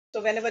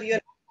So whenever you're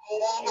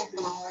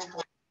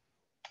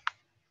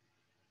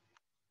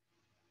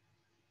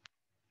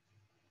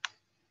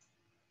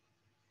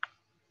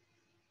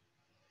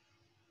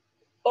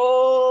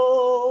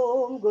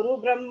Om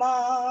Guru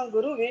Brahma,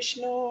 Guru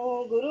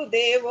Vishnu, Guru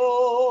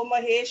Devo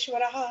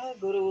Maheshwara,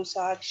 Guru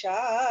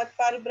Sakshat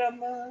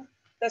Parbrahma,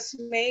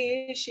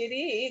 Tasmai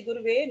Shri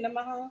Guruve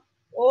Namaha.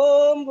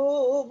 Om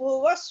Bhu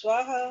Bhuva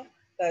Swaha,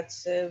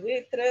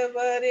 Tatsavitra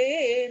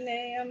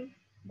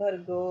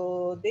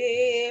Bhargo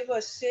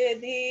Devasya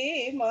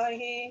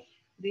Dhimahi,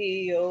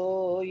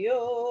 Dhiyo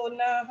Yo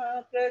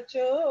Nah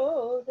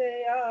Prachodayat.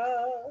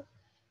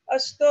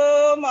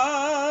 Asto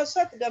ma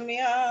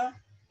satgamya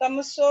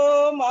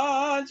tamso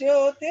ma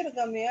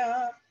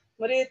jyotirgamya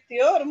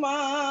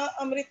mrityorma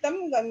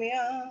amritam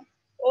gamya.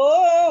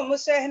 Om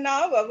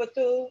sehna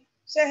bhavatu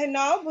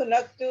sehna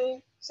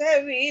bhunaktu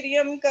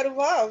saviryam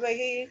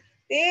karvavahi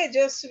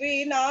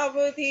tejasvi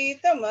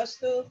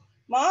navadhitamastu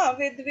ma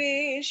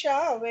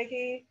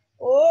vidvishavahi.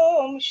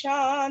 Om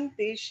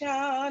shanti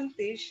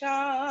shanti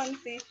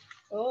shanti.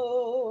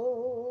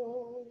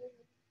 Om.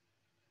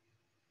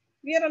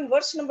 We are on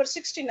verse number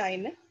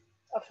 69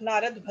 of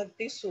Narada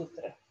Bhakti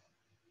Sutra.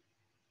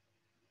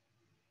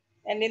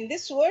 And in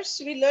this verse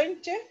we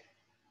learned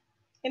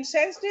in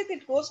Sanskrit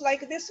it goes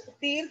like this: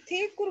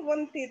 Tirthi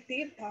kurvanti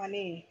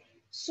tirthani,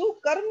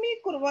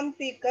 sukarmi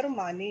kurvanti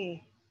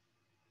karmani,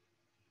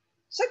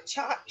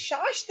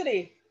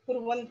 shastre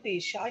kurvanti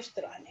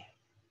shastrani.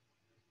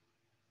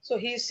 So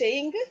he is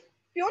saying,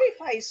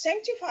 purify,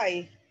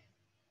 sanctify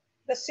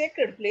the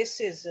sacred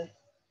places.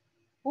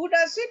 Who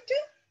does it?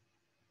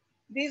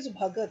 These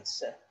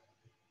bhagats,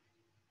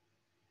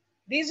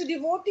 these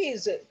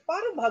devotees,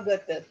 par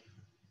bhagat.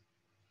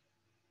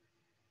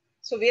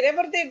 So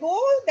wherever they go,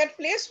 that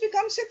place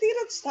becomes a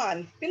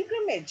Tirath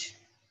pilgrimage.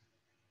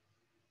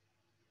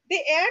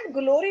 They add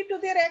glory to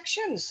their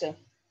actions. And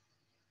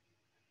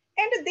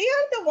they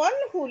are the one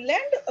who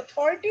lend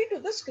authority to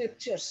the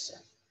scriptures.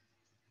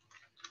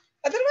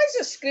 Otherwise,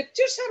 the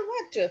scriptures are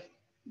what?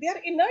 They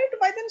are inert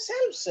by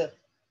themselves.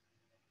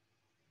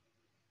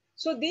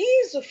 So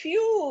these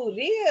few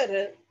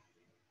rare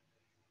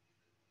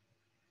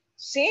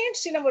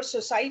saints in our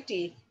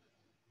society,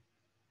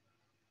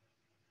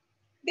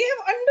 they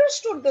have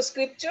understood the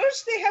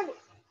scriptures. They have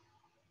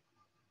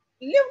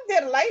lived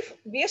their life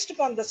based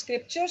upon the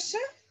scriptures.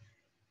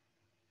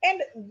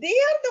 And they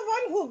are the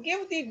one who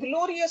give the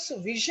glorious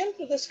vision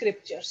to the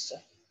scriptures.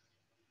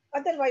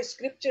 Otherwise,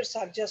 scriptures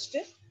are just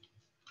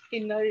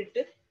inert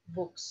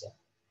books.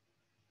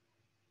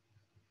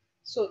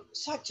 So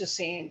such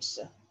saints.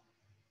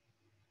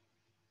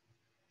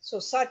 So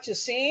such a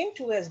saint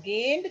who has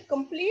gained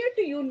complete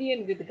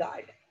union with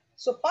God.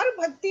 So par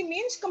bhakti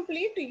means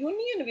complete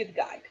union with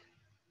God.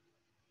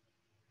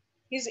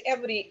 His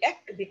every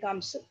act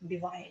becomes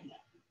divine.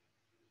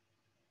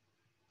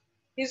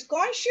 His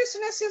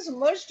consciousness is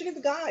merged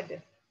with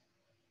God.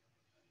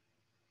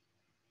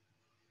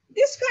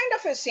 This kind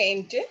of a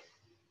saint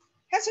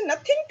has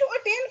nothing to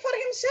attain for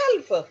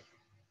himself.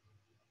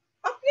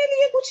 अपने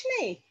लिए कुछ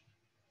नहीं.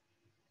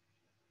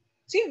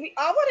 See,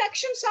 our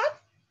actions are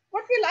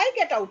what will I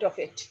get out of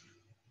it?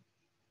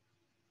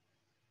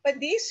 But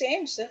these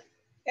saints,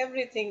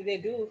 everything they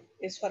do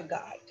is for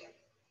God.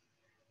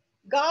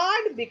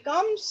 God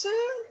becomes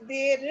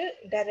their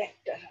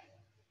director.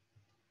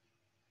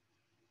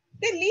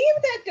 They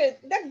leave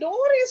that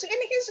door is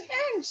in his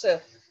hands.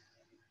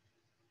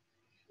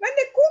 When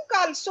they cook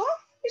also,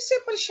 it's a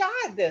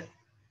prasad.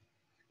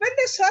 When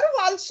they serve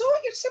also,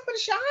 it's a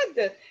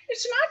prasad.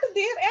 It's not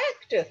their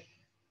act.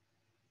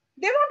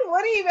 They don't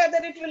worry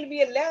whether it will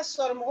be less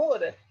or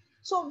more.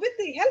 So with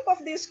the help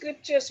of these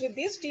scriptures, with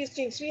these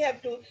teachings, we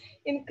have to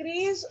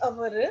increase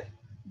our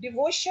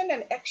devotion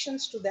and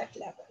actions to that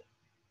level.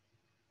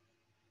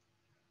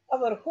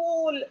 Our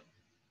whole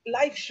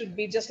life should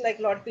be just like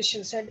Lord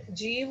Krishna said,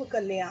 Jeev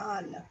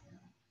Kalyan.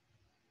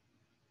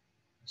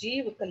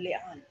 Jeev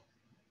Kalyan.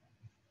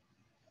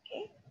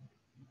 Okay?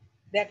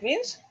 That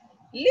means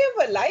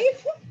live a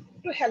life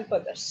to help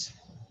others.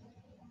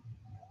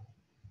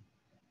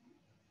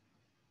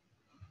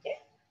 Okay?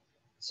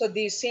 So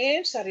these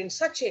saints are in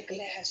such a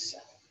class.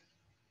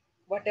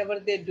 Whatever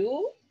they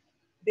do,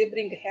 they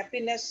bring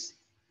happiness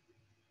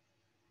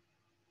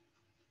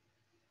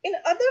in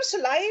others'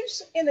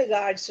 lives, in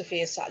God's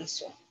face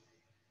also.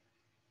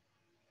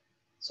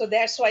 So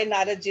that's why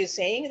Narada is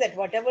saying that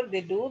whatever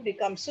they do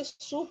becomes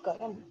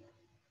sukaram.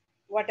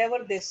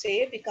 Whatever they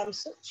say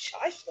becomes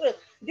shastra.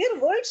 Their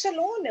words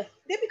alone,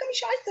 they become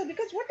shastra.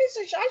 Because what is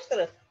a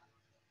shastra?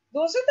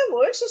 Those are the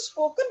words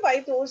spoken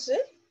by those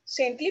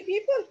saintly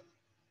people.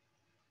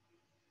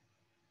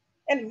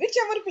 And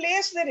whichever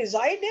place they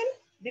reside in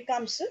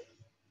becomes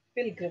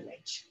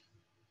pilgrimage.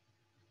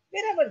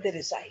 Wherever they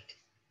reside.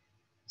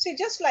 See,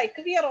 just like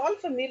we are all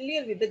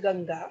familiar with the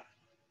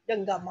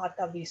Ganga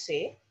Mata we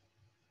say,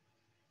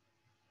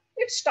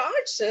 it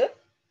starts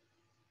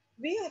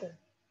where?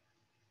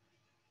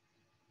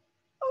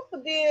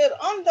 Up there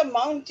on the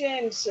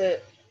mountains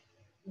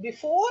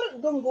before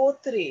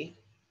Gangotri.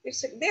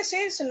 They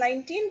say it's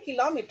 19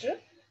 kilometers,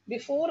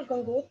 before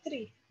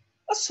Gangotri.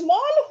 A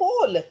small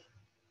hole.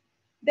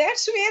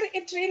 That's where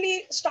it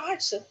really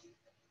starts.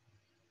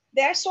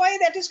 That's why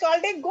that is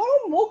called a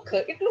Gomukh.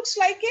 It looks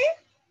like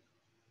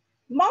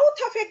a mouth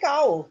of a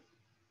cow.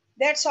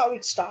 That's how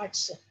it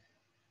starts.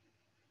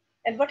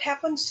 And what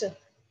happens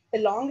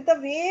along the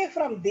way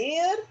from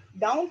there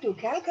down to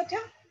Calcutta?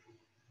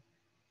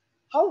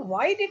 How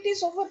wide it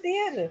is over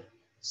there?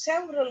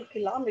 Several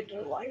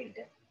kilometers wide.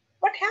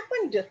 What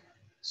happened?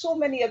 So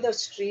many other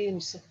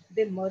streams,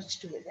 they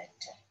merged with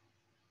it,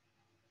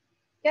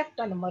 kept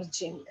on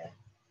merging.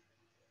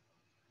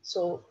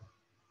 So,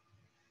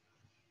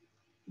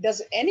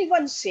 does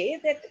anyone say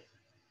that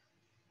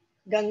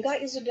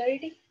Ganga is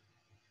dirty?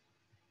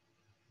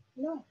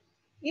 No.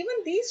 Even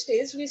these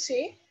days, we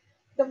say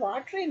the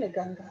water in a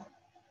Ganga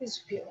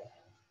is pure.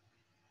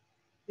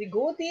 We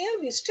go there,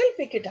 we still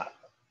pick it up.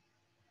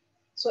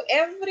 So,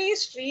 every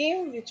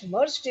stream which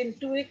merged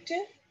into it,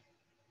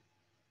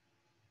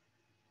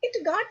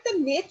 it got the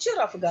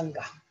nature of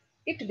Ganga.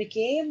 It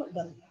became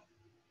Ganga.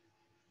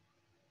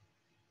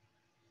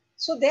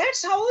 So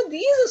that's how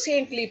these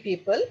saintly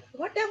people,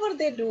 whatever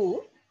they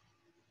do,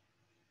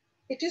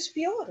 it is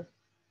pure.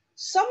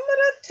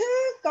 Samrat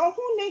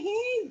kahu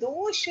nahi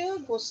dosh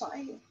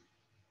gosai.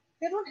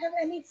 They don't have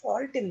any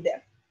fault in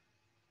them.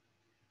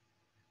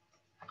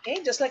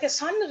 Okay, just like a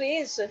sun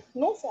rays,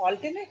 no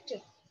fault in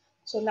it.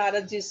 So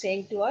Narad ji is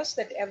saying to us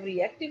that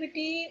every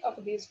activity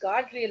of these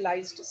God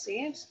realized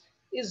saints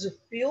is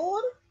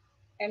pure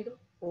and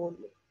holy.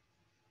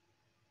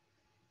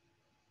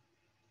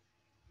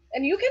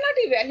 And you cannot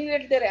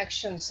evaluate their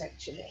actions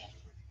actually.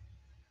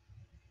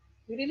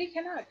 You really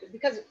cannot,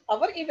 because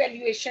our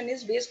evaluation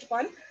is based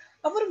upon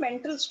our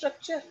mental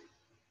structure.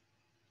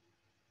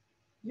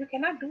 You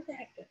cannot do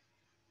that.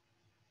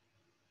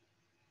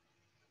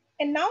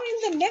 And now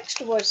in the next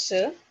verse,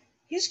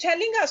 he's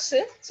telling us,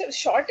 it's the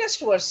shortest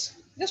verse,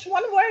 just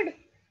one word.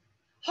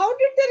 How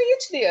did they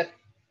reach there?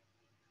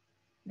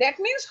 That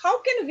means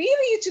how can we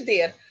reach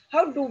there?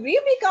 How do we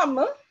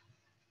become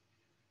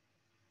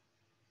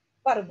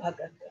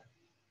Parabhagat,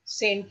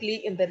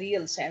 saintly in the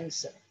real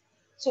sense?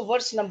 So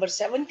verse number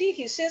 70,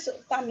 he says,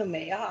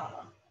 Tanmaya.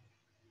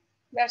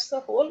 That's the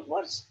whole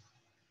verse.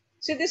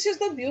 See, this is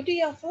the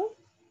beauty of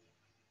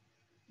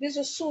this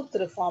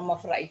sutra form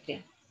of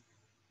writing.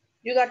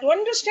 You got to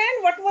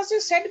understand what was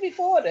said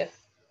before.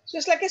 So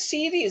it's like a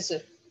series.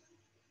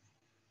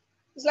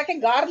 It's like a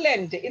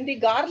garland. In the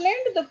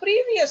garland, the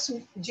previous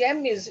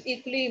gem is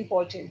equally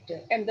important.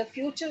 And the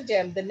future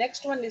gem, the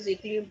next one is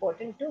equally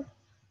important too.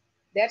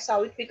 That's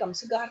how it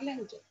becomes a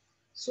garland.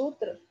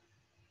 Sutra.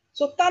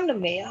 So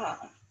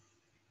Tanmaya.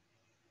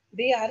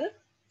 They are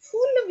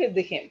full with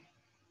him.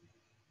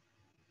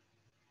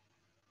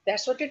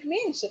 That's what it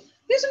means.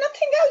 There's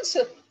nothing else.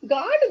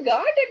 God,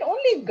 God, and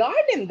only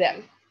God in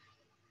them.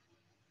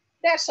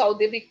 That's how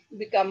they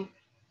become,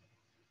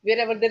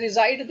 wherever they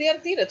reside, they are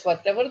Tirath.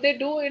 Whatever they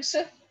do, it's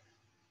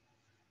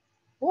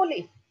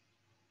holy.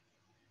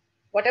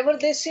 Whatever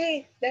they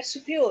say, that's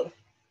pure.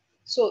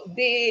 So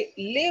they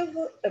live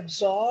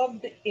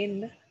absorbed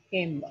in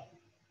Him,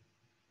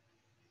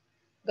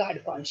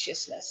 God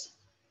consciousness.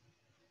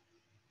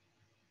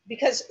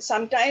 Because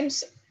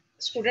sometimes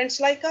students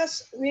like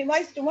us, we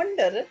might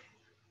wonder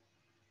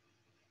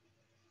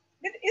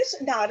that is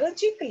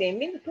Naraji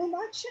claiming too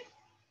much?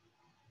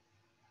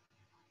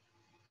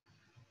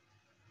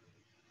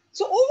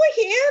 So over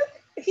here,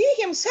 he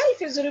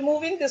himself is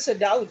removing this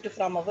doubt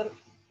from our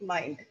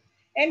mind.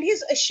 And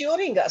he's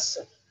assuring us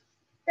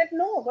that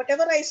no,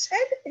 whatever I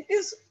said, it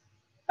is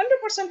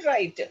 100%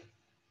 right.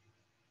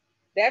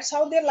 That's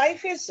how their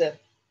life is.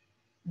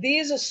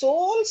 These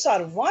souls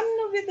are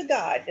one with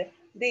God.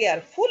 They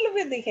are full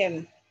with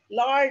Him.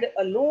 Lord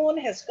alone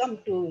has come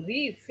to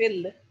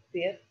refill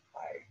their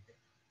heart.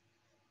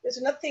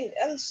 There's nothing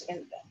else in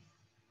them.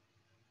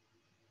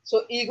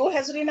 So ego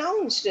has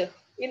renounced.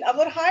 In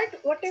our heart,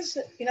 what is,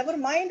 in our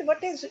mind,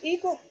 what is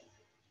ego?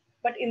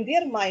 But in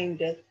their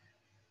mind,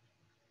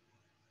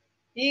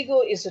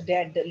 ego is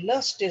dead,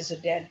 lust is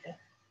dead.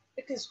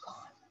 It is gone.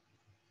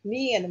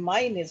 Me and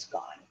mine is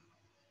gone.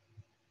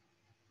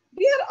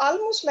 We are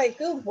almost like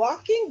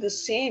walking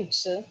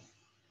saints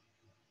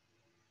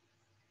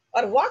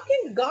or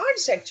walking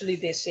gods, actually,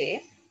 they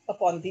say,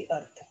 upon the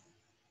earth.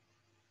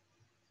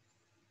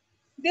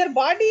 Their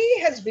body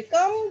has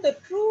become the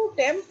true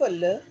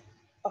temple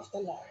of the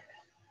Lord.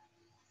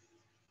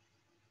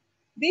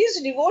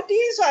 These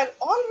devotees are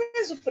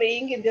always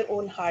praying in their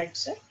own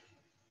hearts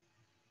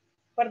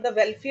for the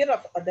welfare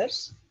of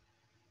others,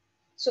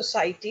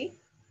 society,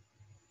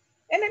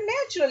 and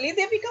naturally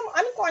they become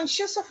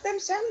unconscious of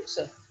themselves.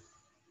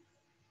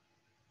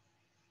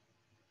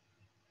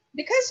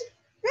 Because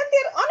when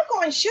they're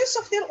unconscious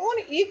of their own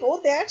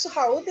ego, that's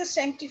how they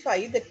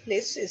sanctify the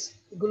places,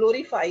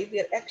 glorify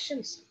their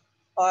actions,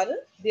 or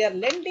they are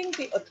lending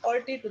the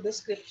authority to the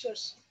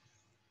scriptures.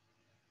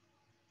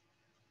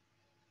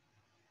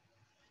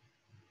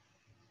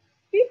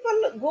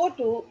 People go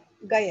to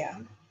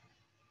Gaya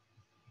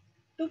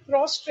to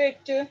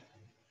prostrate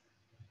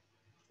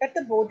at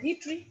the Bodhi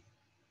tree.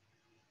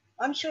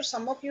 I'm sure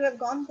some of you have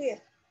gone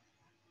there.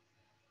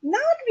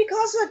 Not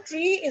because the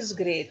tree is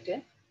great,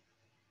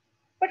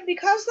 but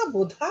because the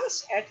Buddha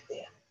sat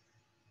there.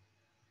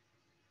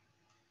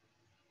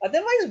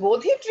 Otherwise,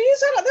 Bodhi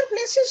trees are other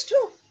places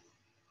too.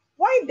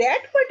 Why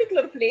that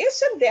particular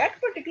place and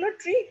that particular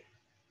tree?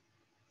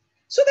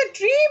 So the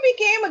tree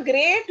became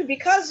great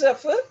because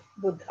of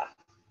Buddha.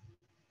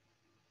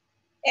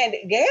 And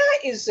Gaya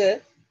is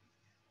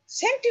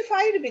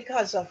sanctified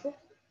because of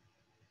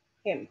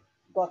him,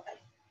 Gautam.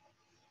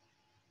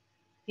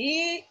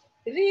 He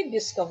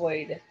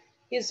rediscovered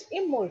his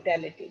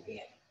immortality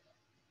there.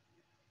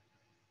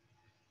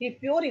 He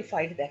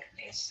purified that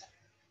place.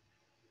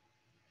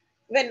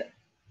 When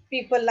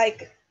people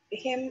like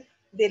him,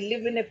 they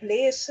live in a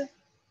place,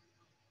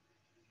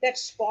 that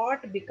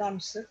spot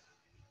becomes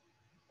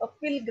a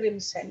pilgrim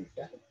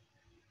center.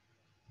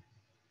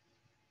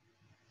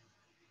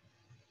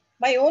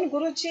 My own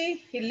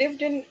Guruji, he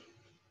lived in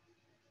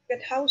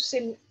that house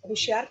in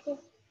Hoshiarpur,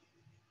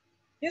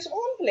 his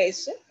own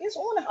place, his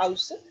own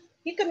house.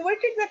 He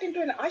converted that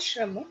into an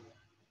ashram.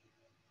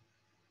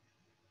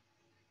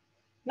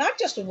 Not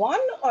just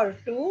one or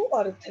two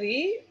or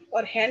three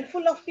or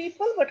handful of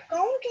people, but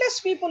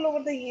countless people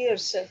over the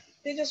years.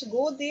 They just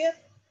go there.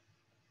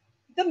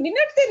 The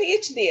minute they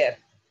reach there,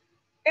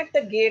 at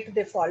the gate,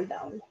 they fall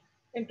down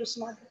into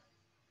samadhi.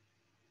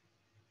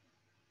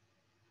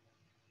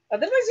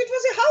 Otherwise, it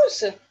was a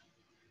house.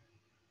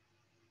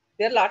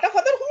 There are a lot of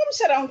other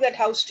homes around that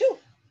house too.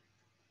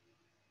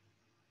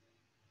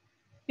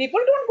 People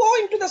don't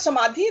go into the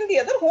samadhi in the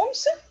other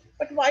homes,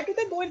 but why do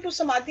they go into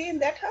samadhi in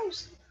that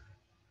house?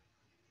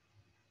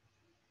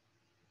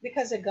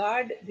 Because a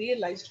God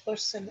realized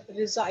person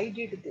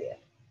resided there,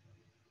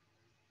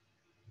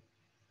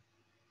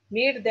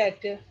 made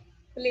that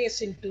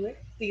place into a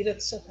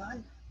Tirath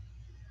Sthan.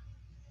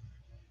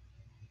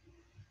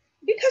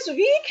 Because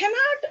we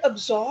cannot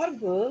absorb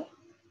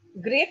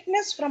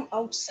greatness from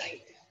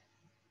outside.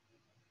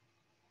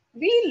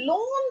 We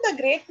loan the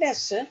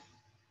greatness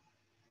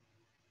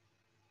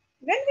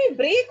when we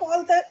break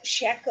all the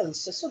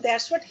shackles. So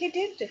that's what he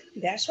did.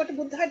 That's what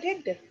Buddha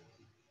did.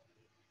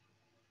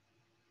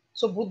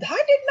 So Buddha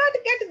did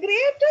not get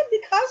great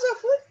because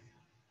of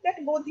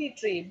that Bodhi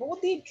tree.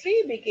 Bodhi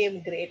tree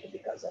became great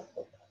because of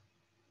Buddha.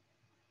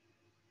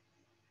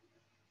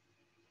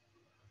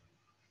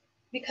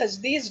 Because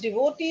these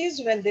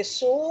devotees, when they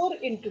soar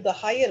into the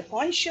higher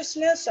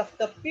consciousness of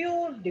the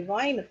pure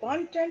divine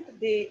content,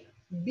 they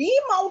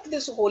beam out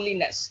this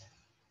holiness,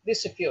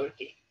 this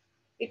purity.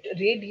 It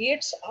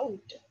radiates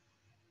out.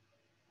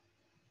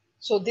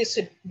 So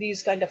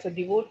these kind of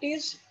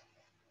devotees,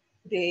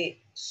 they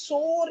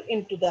soar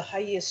into the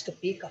highest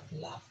peak of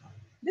love.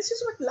 This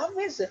is what love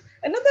is.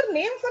 Another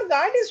name for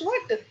God is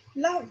what?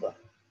 Love.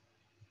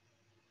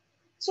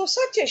 So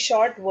such a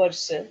short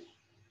verse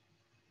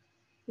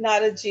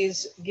Narada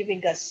is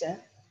giving us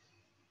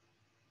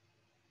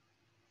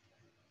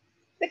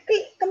the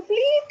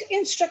complete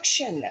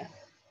instruction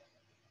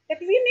that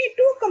we need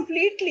to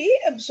completely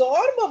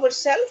absorb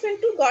ourselves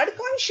into God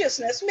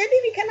consciousness. Maybe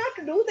we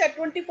cannot do that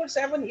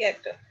 24/7 yet,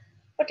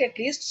 but at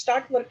least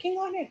start working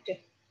on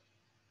it.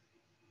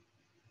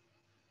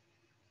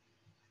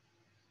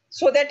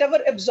 So that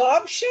our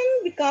absorption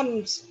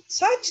becomes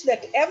such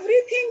that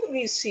everything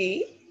we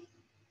see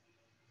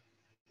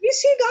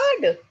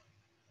God.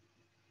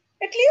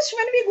 At least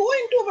when we go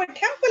into our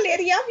temple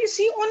area, we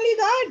see only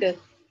God.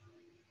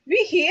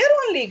 We hear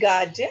only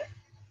God.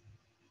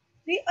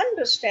 We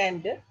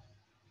understand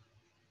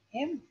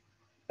Him,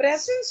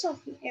 presence of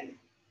Him,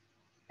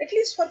 at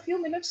least for a few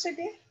minutes a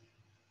day.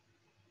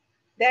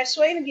 That's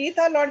why in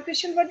Gita, Lord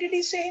Krishna, what did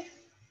he say?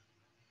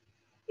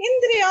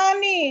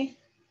 Indriyani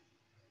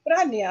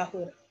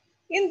pranyahur,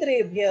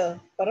 indrebhya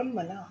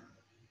paramana,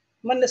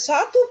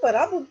 manasatu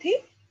parabuddhi,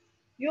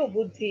 yo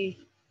buddhi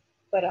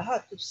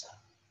parahatusa.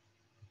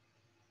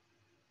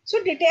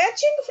 So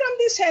detaching from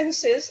the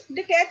senses,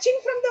 detaching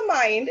from the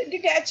mind,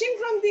 detaching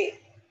from the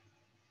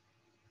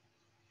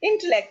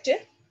intellect,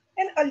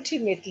 and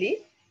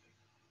ultimately,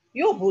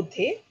 yo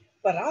buddhi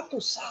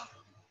parahatusa.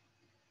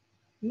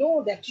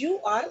 Know that you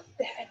are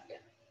that.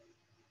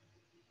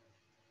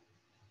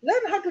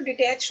 Learn how to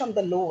detach from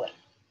the lower,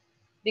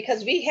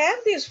 because we have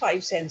these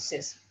five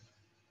senses.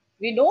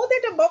 We know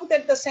that above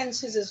that the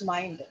senses is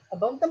mind.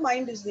 Above the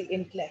mind is the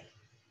intellect.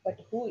 But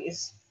who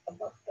is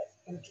above the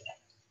intellect?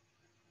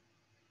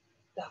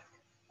 God,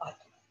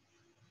 Atma.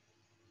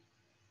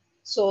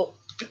 So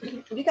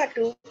we got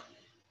to,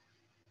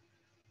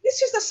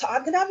 this is the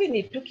sadhana we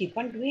need to keep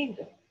on doing.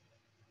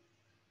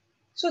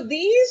 So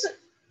these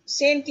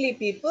saintly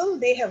people,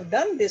 they have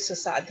done this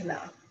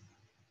sadhana.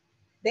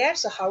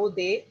 That's how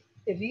they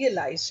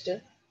realized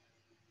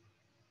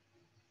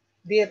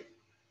their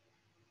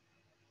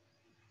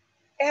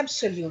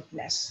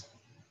absoluteness,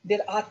 their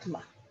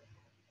Atma.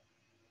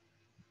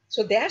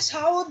 So that's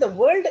how the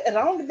world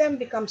around them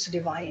becomes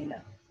divine.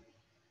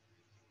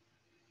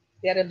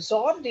 They are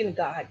absorbed in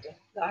God.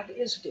 God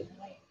is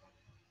divine.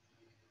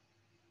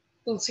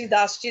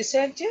 Tulsidas ji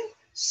said,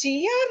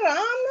 Siya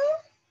Ram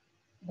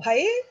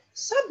bhai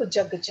sab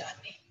jag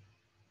jane.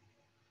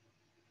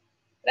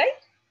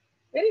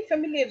 Very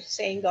familiar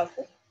saying of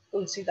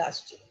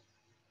Tulsidas ji.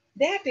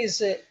 That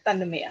is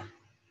Tanmaya.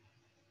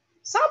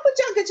 Sab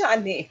jag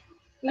jane.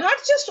 Not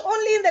just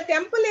only in the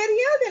temple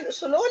area, then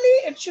slowly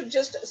it should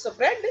just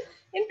spread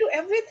into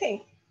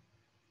everything.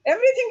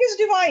 Everything is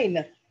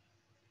divine.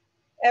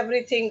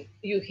 Everything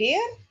you hear,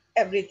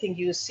 everything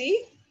you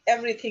see,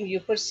 everything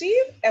you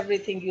perceive,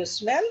 everything you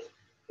smell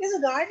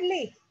is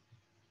godly.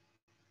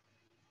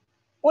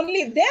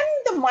 Only then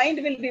the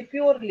mind will be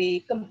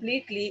purely,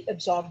 completely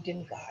absorbed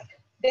in God.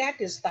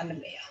 That is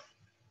Tanmaya.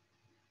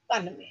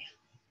 Tanmaya.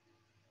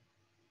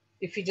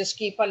 If you just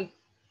keep on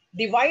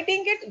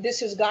dividing it,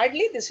 this is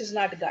godly, this is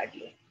not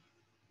godly.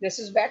 This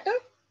is better,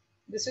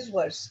 this is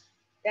worse.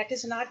 That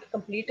is not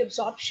complete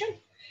absorption.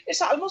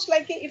 It's almost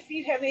like if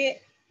you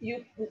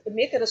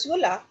make a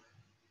rasgulla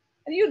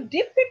and you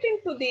dip it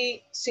into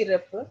the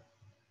syrup and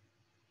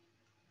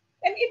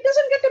it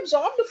doesn't get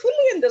absorbed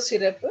fully in the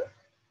syrup,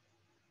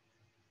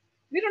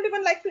 we don't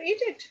even like to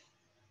eat it.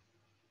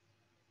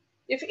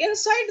 If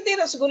inside the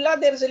rasgulla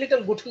there is a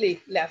little gutli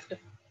left,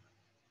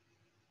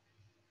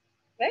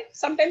 right?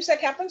 Sometimes that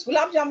happens.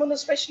 Gulab jamun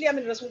especially, I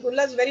mean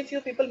rasgullas very few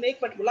people make,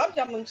 but gulab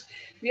jamuns,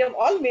 we have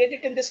all made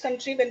it in this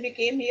country. When we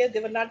came here,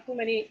 there were not too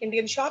many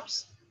Indian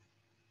shops,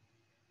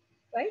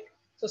 right?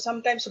 So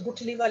sometimes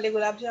gutli wale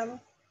gulab jamun.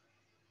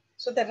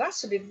 So the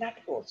ras did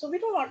not go. So we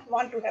don't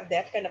want to have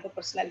that kind of a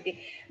personality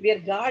where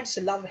God's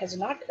love has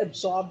not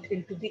absorbed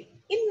into the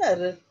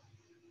inner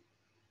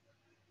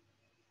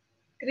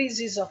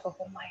creases of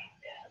our mind.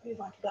 We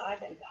want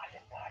God and God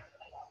and God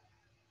alone.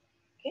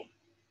 Okay?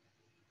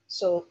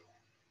 So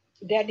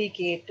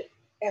dedicate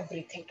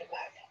everything to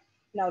God.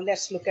 Now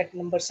let's look at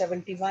number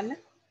 71.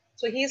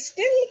 So he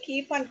still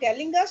keep on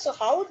telling us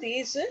how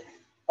these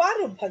par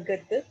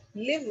bhagat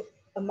live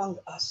among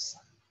us.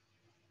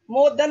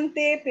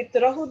 Modante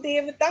pitrahu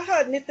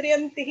devataha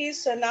nitriyantihi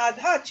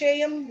sanadha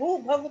chayam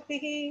bhu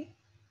bhavatihi.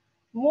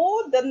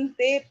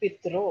 Modante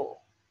pitro.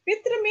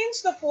 Pitra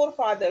means the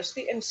forefathers,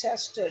 the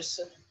ancestors.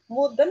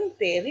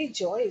 Modante,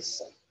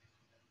 rejoice.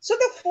 So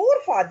the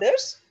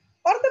forefathers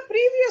or the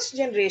previous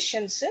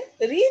generations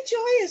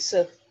rejoice.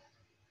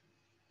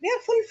 They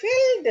are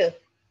fulfilled.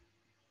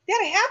 They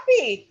are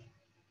happy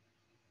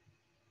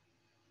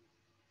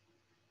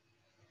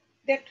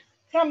that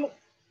from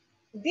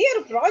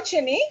their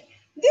progeny,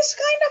 this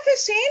kind of a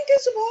saint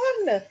is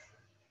born.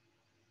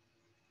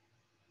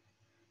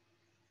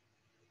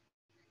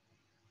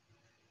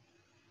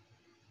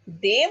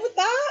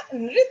 Devata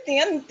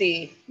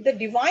Nrityanti, the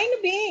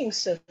divine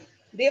beings.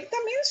 Devata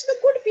means the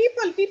good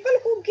people, people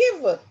who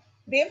give.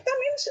 Devata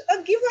means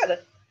a giver.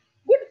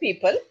 Good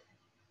people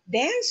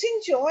dance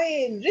in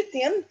joy,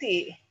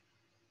 Nrityanti.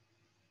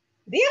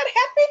 They are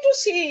happy to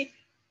see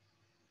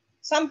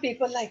some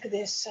people like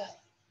this.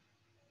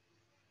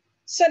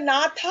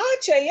 Sanatha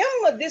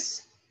Chayam,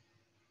 this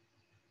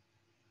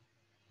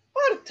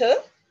earth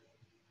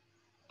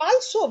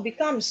also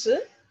becomes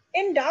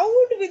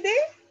endowed with a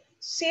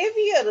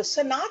savior.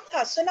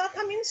 Sanatha.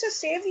 Sanatha means a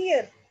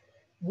savior.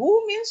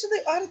 Bhu means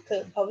the earth.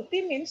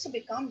 Bhavati means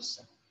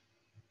becomes.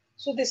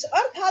 So this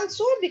earth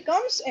also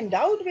becomes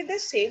endowed with a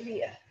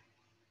savior.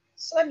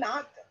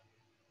 Sanatha.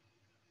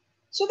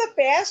 So the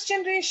past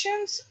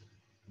generations,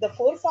 the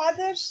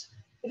forefathers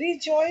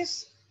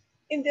rejoice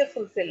in their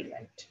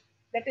fulfillment.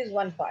 That is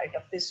one part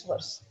of this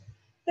verse.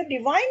 The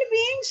divine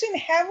beings in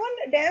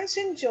heaven dance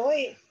in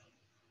joy.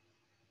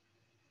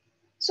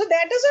 So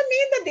that doesn't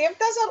mean the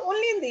devatas are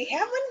only in the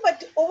heaven,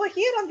 but over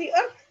here on the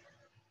earth,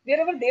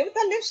 wherever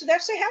devata lives,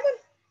 that's a heaven.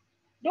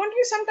 Don't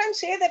we sometimes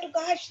say that,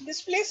 gosh,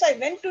 this place I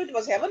went to, it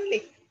was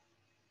heavenly.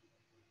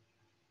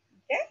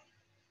 Okay?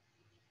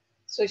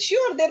 So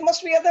sure, there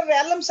must be other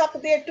realms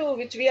up there too,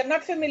 which we are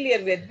not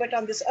familiar with, but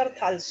on this earth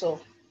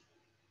also,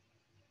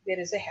 there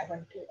is a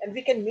heaven too. And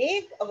we can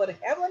make our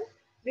heaven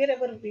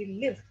wherever we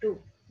live too,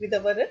 with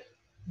our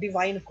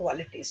divine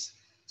qualities.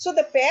 So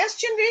the past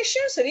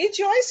generations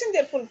rejoice in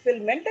their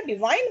fulfillment. The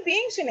divine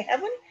beings in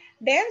heaven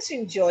dance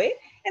in joy,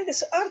 and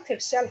this earth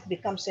itself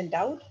becomes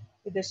endowed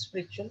with a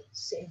spiritual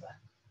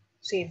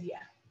savior.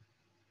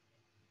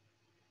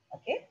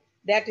 Okay,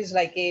 that is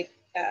like a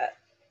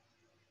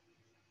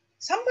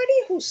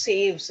somebody who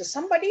saves,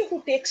 somebody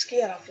who takes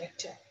care of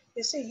it.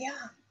 They say,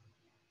 yeah,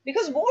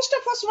 because most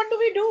of us, what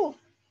do?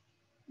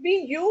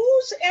 We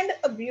use and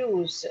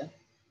abuse.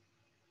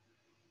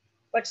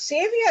 But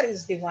Savior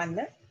is the one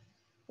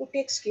who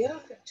takes care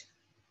of it.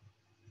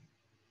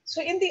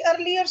 So in the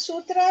earlier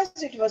sutras,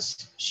 it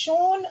was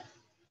shown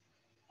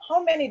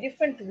how many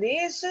different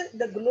ways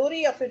the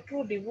glory of a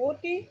true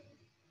devotee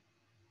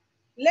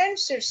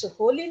lends its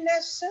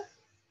holiness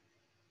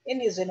in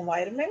his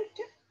environment,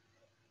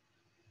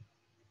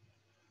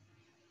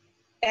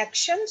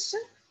 actions,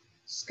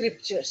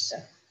 scriptures.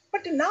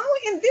 But now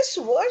in this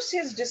verse, he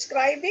is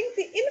describing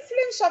the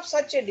influence of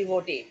such a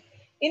devotee,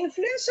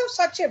 influence of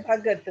such a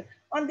bhagat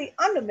on the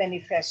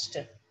unmanifest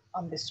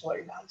on this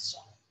world also.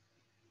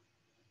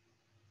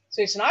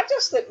 So it's not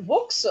just the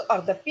books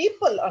or the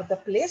people or the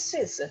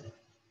places.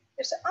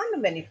 It's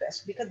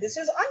unmanifest, because this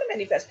is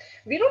unmanifest.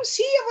 We don't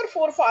see our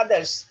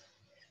forefathers.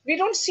 We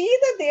don't see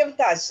the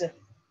devatas.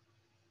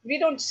 We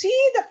don't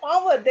see the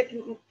power that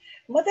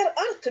Mother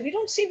Earth, we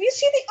don't see, we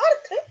see the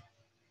earth.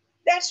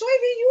 That's why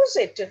we use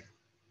it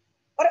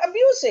or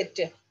abuse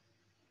it.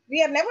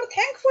 We are never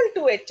thankful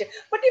to it.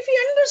 But if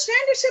we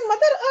understand it's a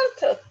Mother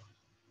Earth,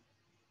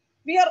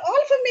 we are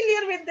all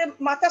familiar with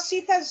the Mata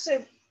Sita's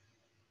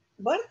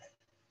birth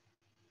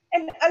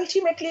and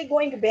ultimately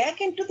going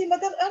back into the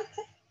Mother Earth.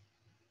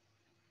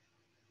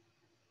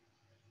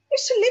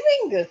 It's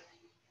living.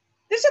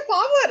 There's a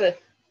power.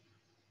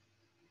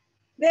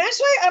 That's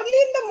why early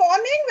in the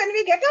morning when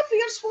we get up,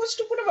 we are supposed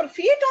to put our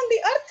feet on the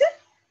earth.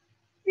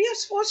 We are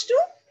supposed to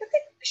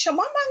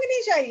Kshama mangni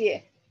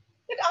chahiye.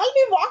 That I'll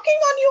be walking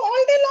on you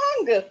all day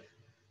long.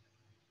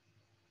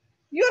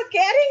 You are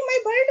carrying my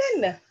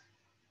burden.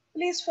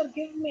 Please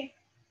forgive me.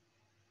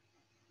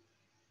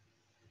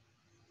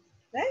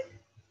 Right?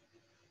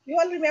 You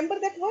all remember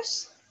that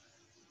verse?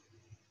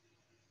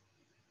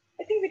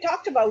 I think we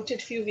talked about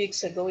it a few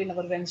weeks ago in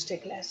our Wednesday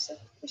class.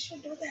 We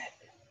should do that.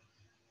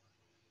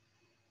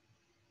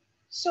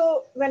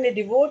 So when a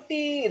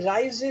devotee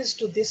rises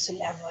to this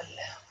level,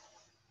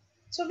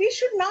 so we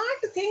should not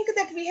think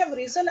that we have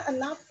risen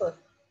enough.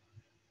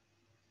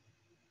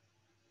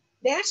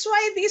 That's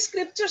why these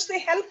scriptures, they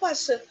help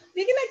us.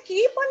 We're going to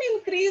keep on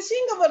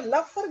increasing our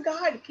love for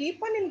God,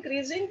 keep on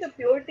increasing the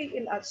purity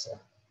in us.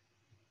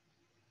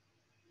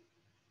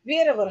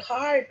 Where our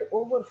heart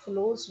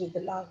overflows with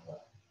love.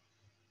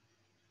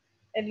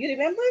 And you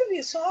remember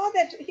we saw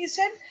that he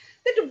said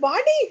that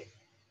body,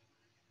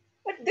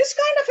 but this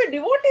kind of a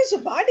devotee's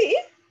body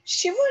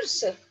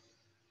shivers.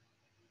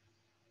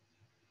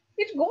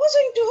 It goes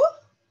into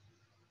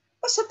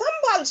a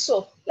satam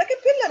also, like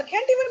a pillar,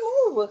 can't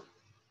even move.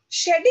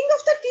 Shedding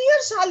of the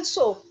tears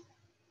also.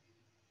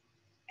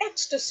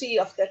 Ecstasy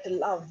of that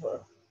love.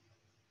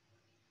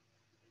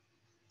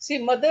 See,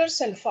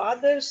 mothers and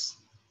fathers,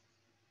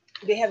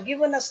 they have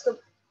given us the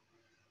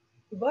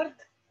birth.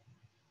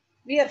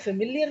 We are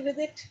familiar with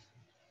it.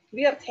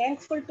 We are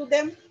thankful to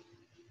them.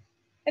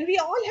 And we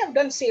all have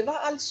done seva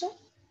also.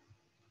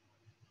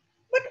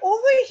 But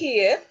over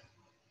here,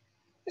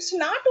 it's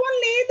not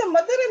only the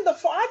mother and the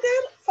father.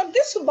 For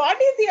this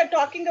body they are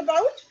talking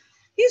about,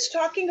 he's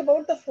talking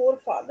about the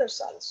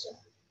forefathers also.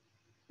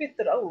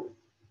 Pitrau.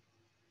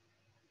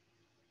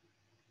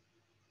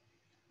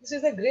 This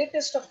is the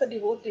greatest of the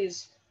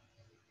devotees.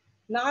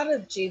 Narada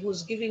ji,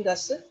 who's giving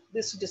us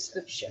this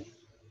description.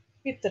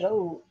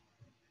 Pitrau.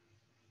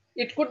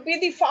 It could be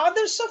the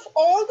fathers of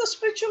all the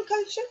spiritual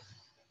culture.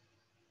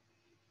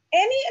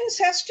 Any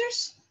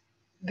ancestors,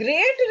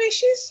 great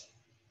rishis,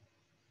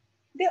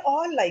 they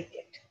all like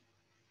it.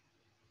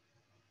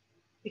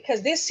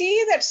 Because they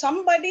see that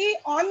somebody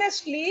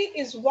honestly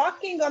is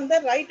walking on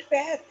the right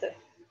path.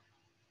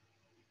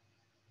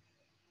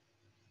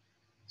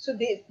 So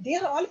they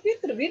are all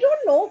Pitra. We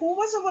don't know who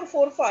was our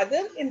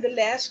forefather in the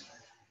last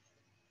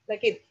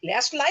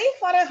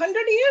life or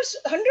 100 years,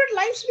 100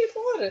 lives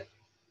before.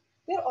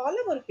 They're all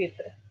our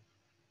Pitra,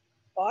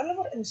 all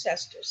our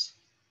ancestors,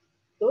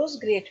 those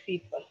great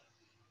people.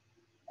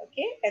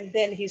 Okay, and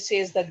then he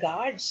says the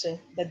gods,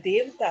 the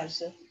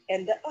devtas,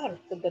 and the earth,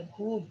 the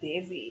Bhu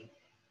Devi,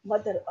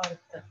 Mother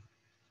Earth.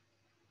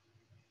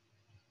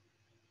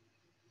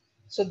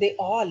 So they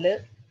all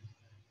are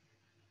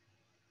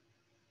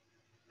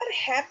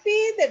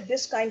happy that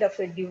this kind of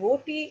a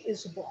devotee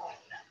is born.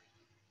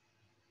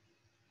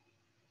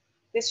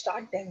 They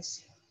start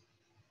dancing.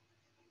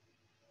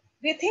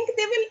 They think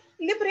they will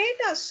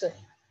liberate us.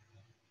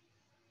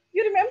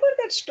 You remember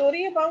that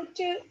story about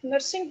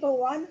Narsingh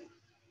Bhagwan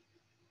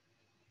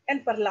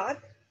and Prahlad?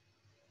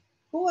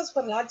 Who was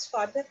Prahlad's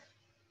father?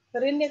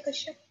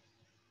 Hiranyakashipu.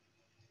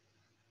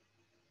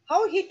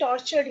 How he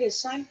tortured his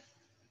son.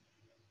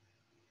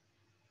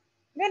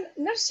 When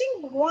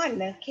Narsingh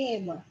Bhagwan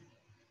came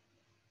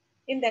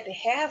in that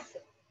half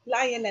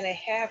lion and a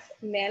half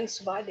man's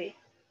body,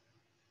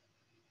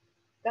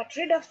 got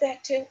rid of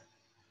that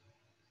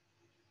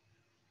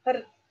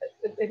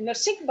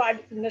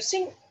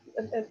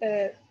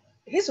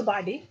his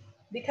body,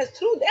 because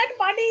through that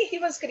body he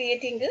was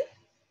creating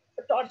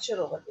a torture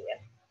over there.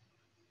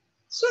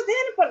 So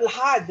then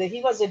Prahlad,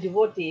 he was a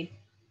devotee.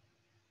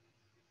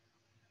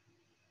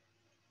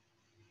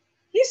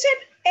 He said,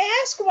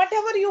 ask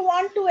whatever you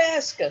want to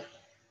ask. God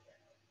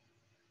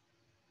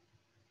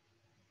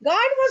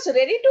was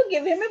ready to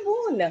give him a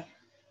boon.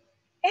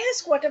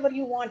 Ask whatever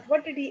you want.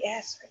 What did he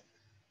ask?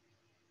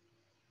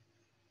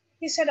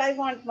 He said, I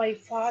want my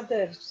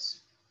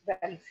father's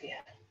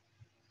welfare.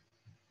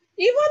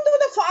 Even though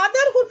the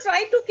father who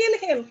tried to kill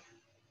him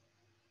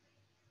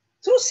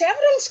through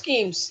several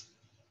schemes,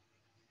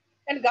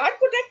 and God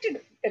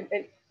protected him.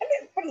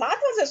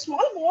 Prahlad was a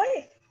small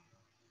boy.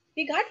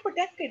 He got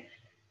protected.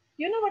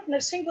 You know what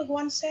Narsingh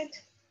Bhagwan said?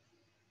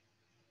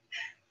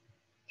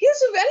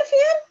 His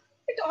welfare,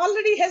 it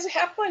already has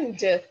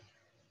happened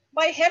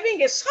by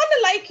having a son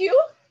like you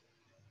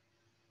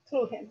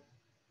through him.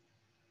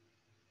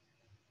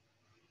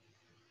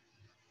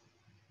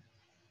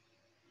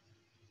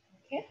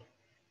 Okay?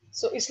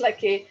 So it's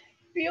like a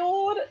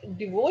pure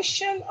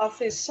devotion of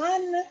a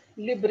son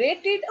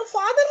liberated a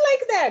father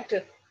like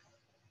that.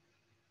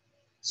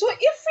 So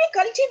if we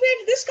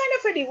cultivate this kind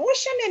of a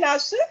devotion in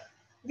us,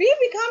 we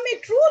become a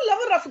true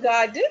lover of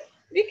God.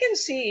 We can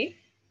see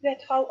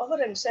that how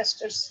our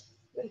ancestors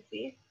will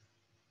feel.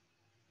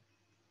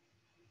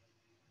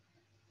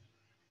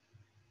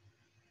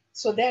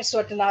 So that's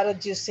what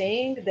Narad is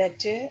saying,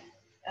 that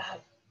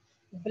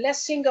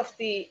blessing of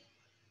the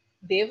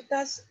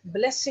Devatas,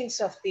 blessings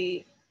of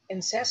the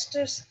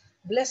ancestors,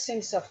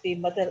 blessings of the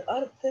Mother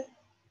Earth,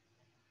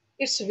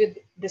 it's with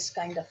this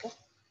kind of a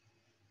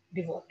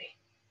devotee.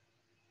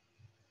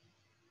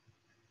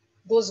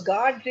 Those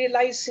God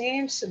realized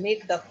saints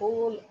make the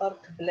whole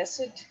earth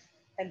blessed,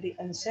 and the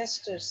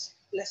ancestors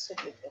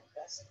blessed with their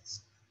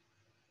presence.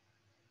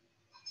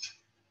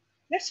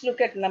 Let's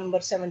look at number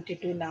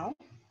 72 now.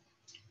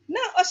 Na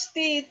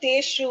asti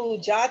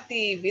teshu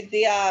jati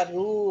vidya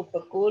roop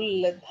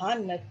kul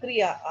dhan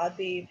kriya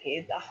adi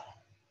bheda.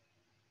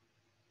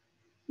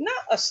 Na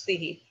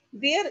asti,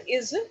 there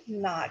is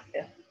not.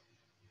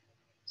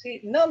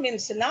 See, na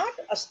means not,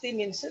 asti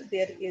means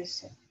there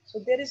is. So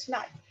there is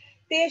not.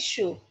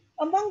 Teshu,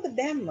 among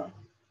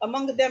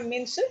them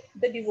means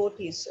the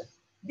devotees,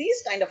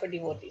 these kind of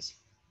devotees.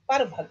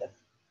 Parabhagat.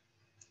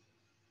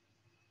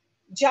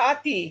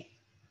 Jati,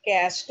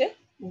 caste,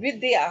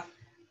 vidya,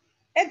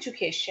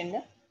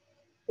 education,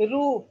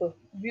 roop,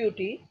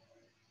 beauty,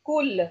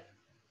 kul,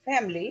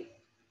 family,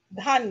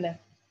 dhan,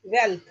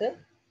 wealth,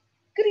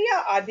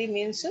 kriya adi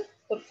means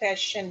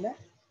profession,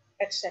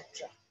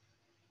 etc.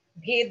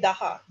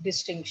 Bhedaha,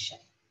 distinction.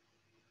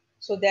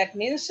 So that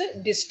means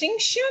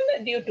distinction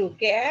due to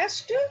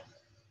caste,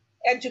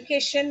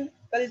 education,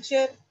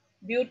 culture,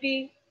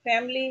 beauty,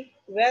 family,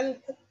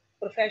 wealth,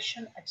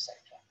 profession, etc.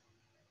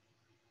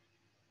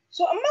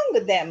 So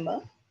among them,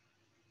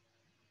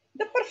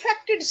 the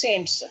perfected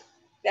saints,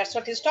 that's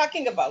what he's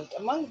talking about.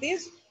 Among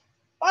these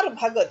are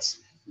bhagats.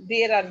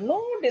 There are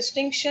no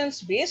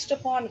distinctions based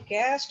upon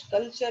caste,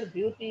 culture,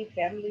 beauty,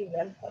 family,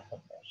 wealth, or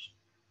profession.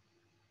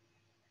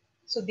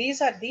 So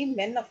these are the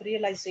men of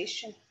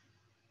realization.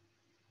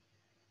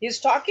 He's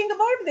talking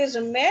about these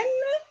men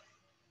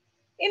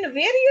in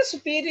various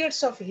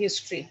periods of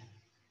history.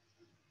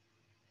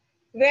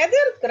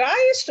 Whether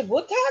Christ,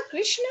 Buddha,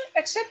 Krishna,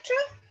 etc.,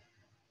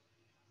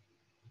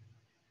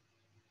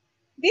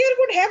 there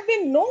would have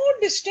been no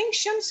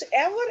distinctions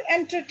ever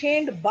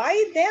entertained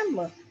by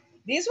them.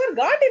 These were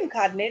God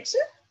incarnates.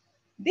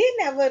 They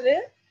never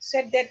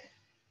said that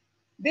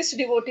this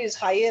devotee is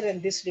higher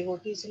and this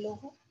devotee is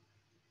lower.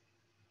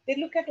 They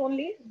look at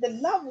only the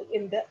love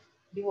in the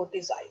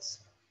devotee's eyes,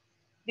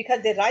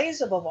 because they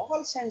rise above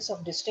all sense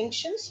of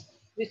distinctions,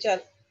 which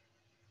are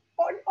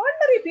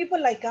ordinary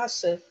people like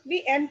us.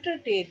 We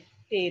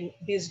entertain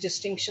these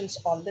distinctions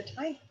all the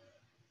time.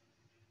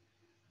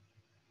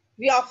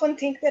 We often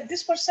think that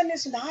this person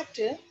is not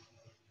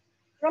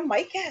from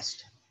my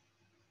caste,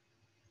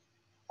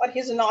 or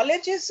his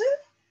knowledge is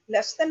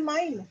less than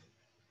mine.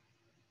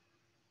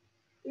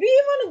 We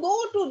even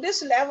go to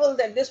this level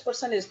that this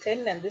person is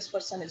thin and this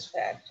person is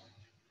fat,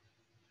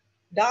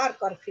 dark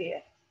or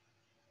fair,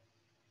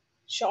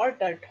 short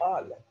or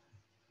tall.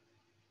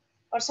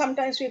 Or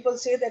sometimes people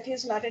say that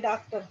he's not a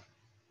doctor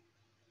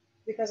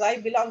because I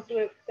belong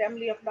to a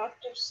family of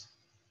doctors.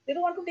 They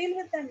don't want to deal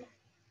with them.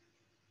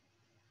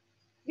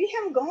 We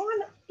have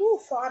gone too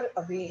far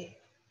away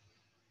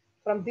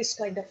from this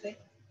kind of a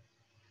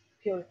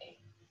purity.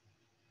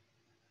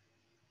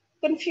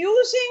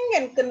 Confusing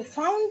and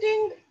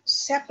confounding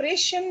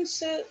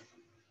separations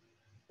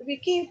we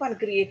keep on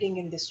creating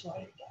in this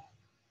world.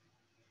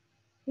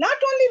 Not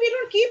only we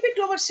don't keep it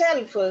to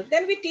ourselves,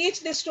 then we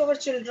teach this to our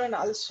children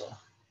also.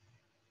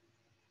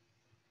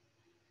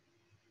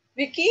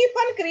 We keep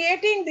on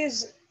creating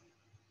these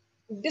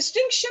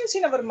distinctions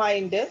in our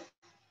mind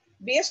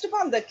based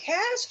upon the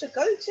caste,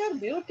 culture,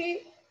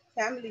 beauty,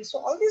 family. So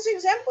all these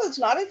examples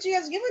Naraji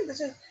has given,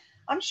 this is,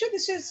 I'm sure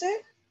this is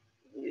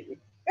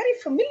very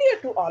familiar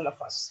to all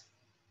of us,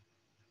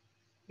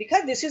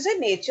 because this is a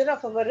nature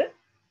of our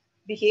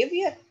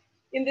behavior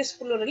in this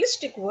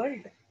pluralistic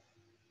world.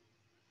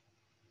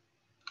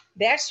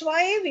 That's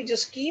why we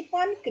just keep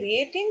on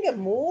creating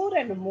more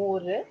and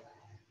more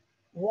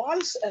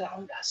walls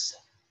around us,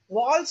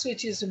 walls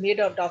which is made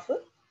out of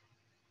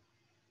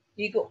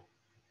ego.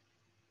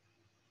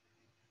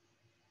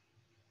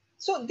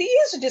 So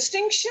these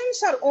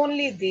distinctions are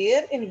only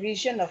there in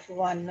vision of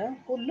one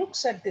who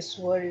looks at this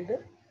world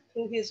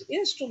through his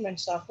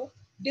instruments of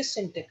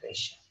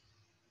disintegration.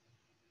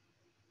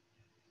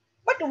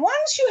 But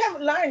once you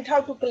have learned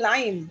how to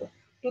climb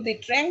to the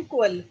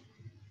tranquil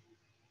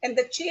and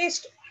the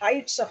chaste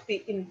heights of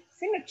the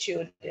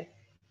infinitude,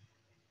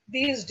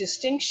 these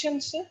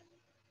distinctions,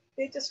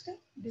 they just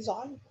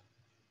dissolve.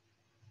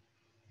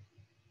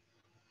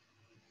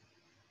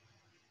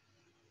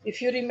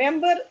 If you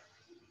remember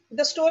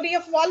the story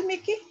of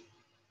Valmiki,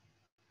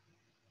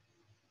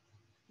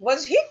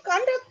 was he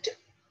conduct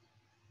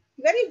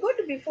very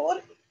good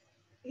before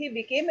he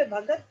became a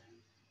Bhagat?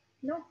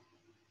 No,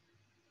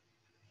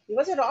 he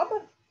was a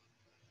robber.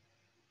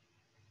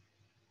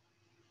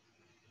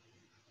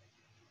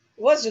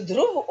 Was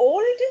Dhruv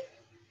old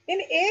in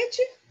age?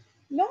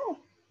 No,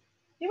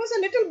 He was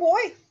a little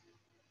boy.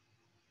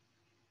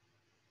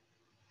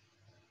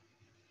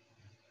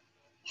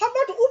 How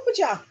about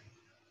Upaja?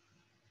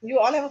 You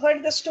all have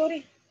heard the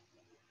story.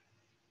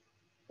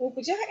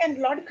 Upaja and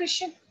Lord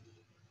Krishna.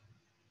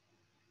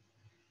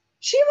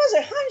 She was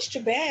a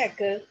hunchback.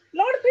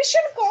 Lord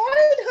Krishna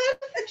called her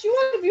that you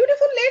are a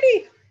beautiful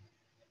lady.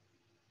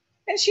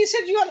 And she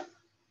said, you are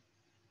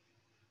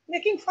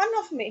making fun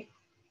of me.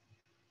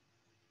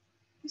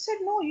 He said,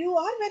 no, you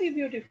are very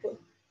beautiful.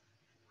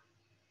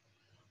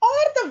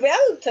 Or the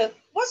wealth.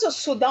 Was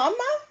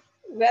Sudama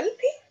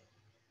wealthy?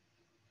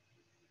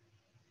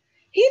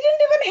 He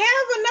didn't even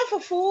have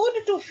enough food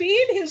to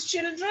feed his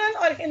children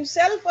or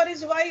himself or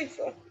his wife.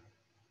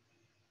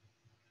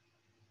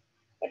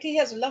 But he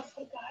has love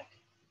for God.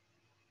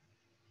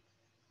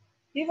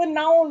 Even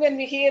now, when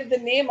we hear the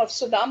name of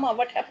Sudama,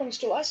 what happens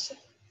to us?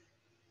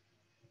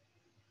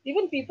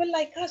 Even people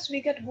like us,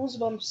 we get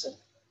goosebumps.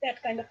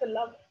 That kind of a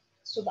love.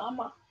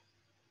 Sudama.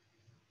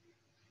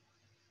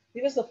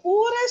 He was the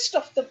poorest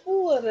of the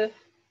poor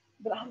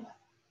Brahman.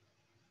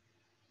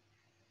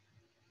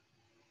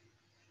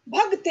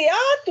 Bhaktya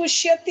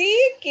tushyati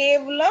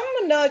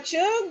kevalam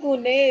nacha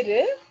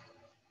guner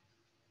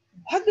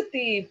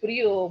bhakti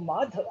priyo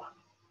madhava.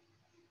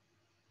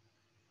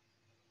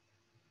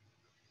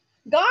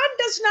 God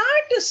does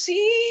not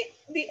see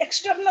the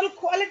external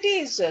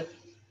qualities.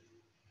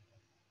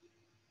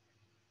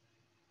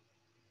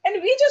 And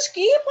we just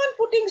keep on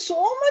putting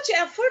so much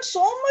effort,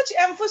 so much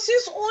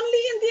emphasis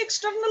only in the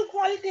external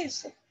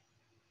qualities.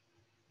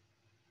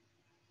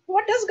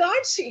 What does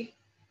God see?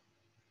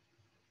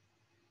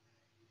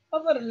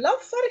 Our love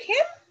for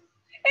Him,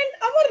 and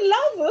our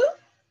love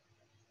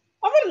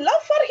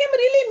for Him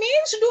really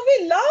means, do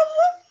we love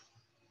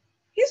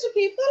His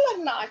people or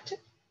not?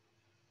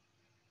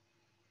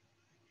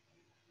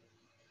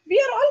 We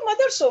are all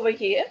mothers over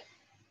here.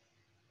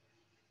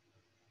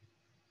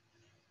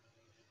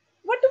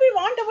 What do we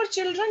want our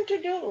children to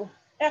do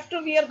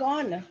after we are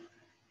gone?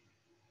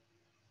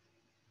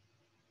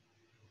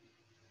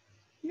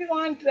 We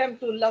want them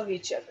to love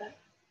each other,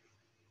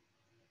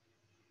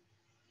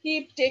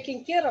 keep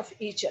taking care of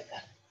each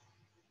other.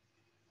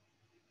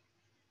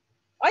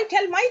 I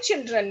tell my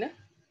children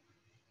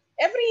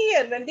every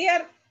year when they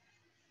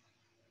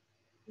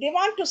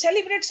want to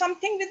celebrate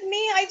something with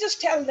me, I just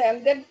tell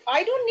them that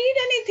I don't need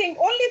anything.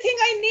 Only thing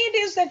I need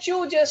is that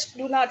you just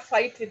do not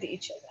fight with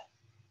each other.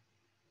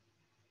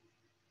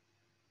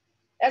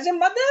 As a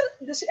mother,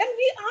 I'm just an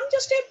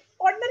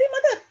ordinary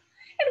mother.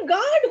 And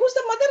God, who's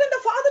the mother and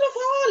the father of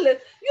all,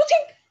 you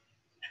think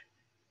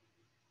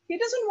He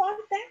doesn't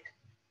want that?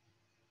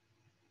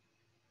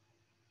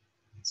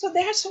 So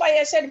that's why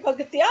I said,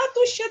 Bhaktya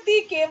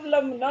tushyati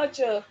kevalam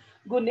nacha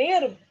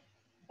guner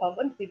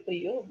bhavanti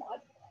priyo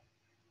madhava.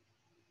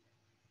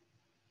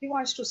 He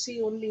wants to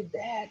see only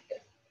that.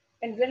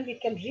 And when we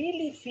can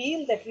really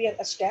feel that we are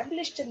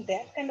established in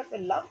that kind of a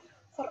love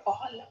for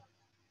all,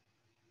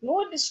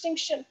 no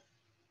distinction,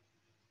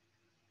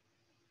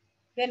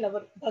 then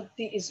our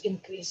bhakti is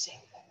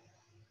increasing.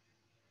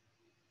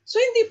 So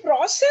in the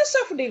process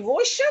of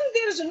devotion,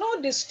 there is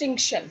no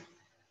distinction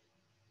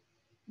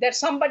that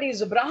somebody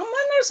is a Brahman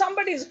or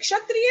somebody is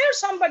Kshatriya,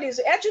 somebody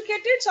is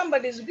educated,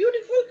 somebody is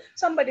beautiful,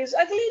 somebody is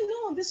ugly.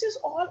 No, this is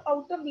all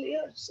outer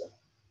layers.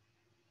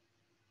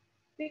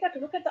 We got to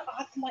look at the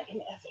Atma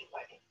in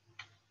everybody.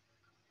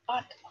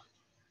 Atma.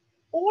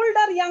 Old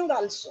or young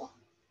also.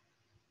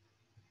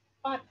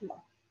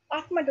 Atma.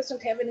 Atma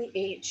doesn't have any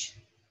age.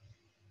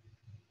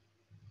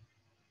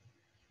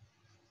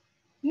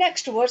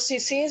 Next verse he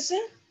says,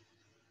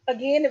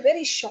 again a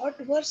very short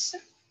verse.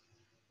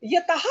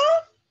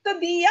 Yataha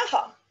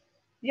tadiyaha.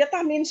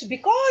 Yata means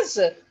because.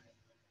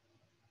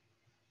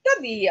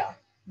 Tadiya.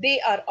 They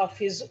are of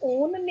his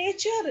own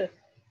nature.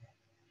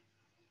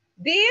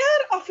 They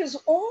are of his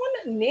own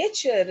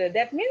nature.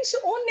 That means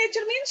own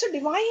nature means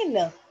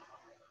divine.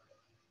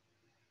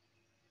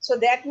 So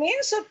that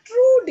means a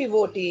true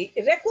devotee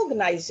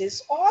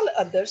recognizes all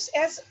others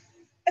as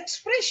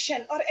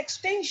expression or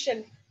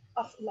extension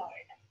of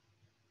Lord.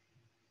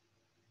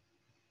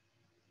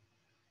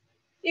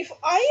 If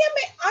I am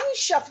an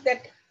ansh of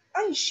that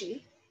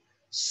anshi,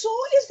 so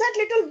is that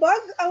little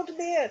bug out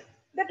there,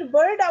 that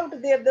bird out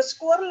there, the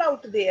squirrel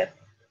out there.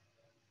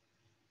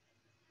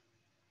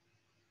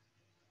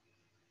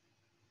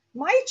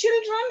 My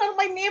children or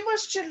my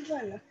neighbor's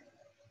children,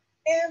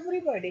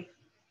 everybody,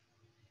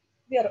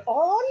 we are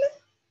all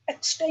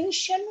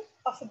extension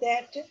of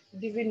that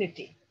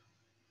divinity.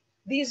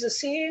 These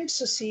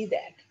saints see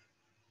that.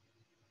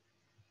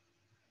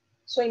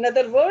 So in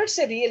other words,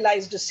 a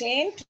realized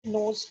saint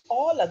knows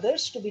all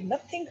others to be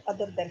nothing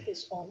other than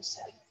his own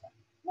self.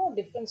 No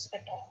difference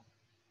at all.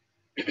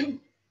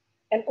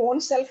 And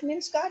own self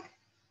means God.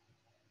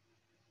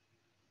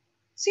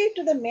 See,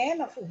 to the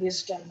man of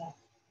wisdom,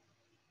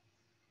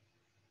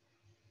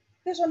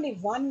 there's only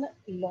one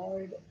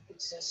Lord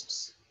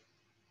exists.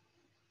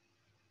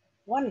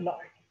 One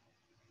Lord.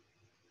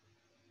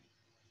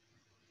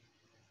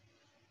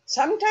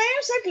 Sometimes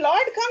that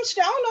Lord comes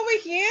down over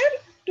here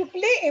to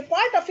play a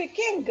part of a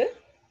king,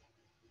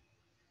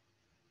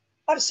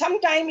 Or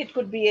sometime it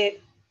could be a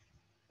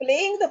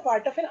playing the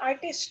part of an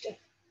artist,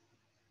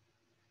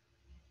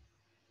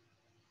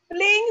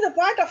 playing the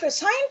part of a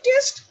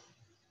scientist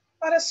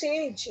or a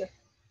sage.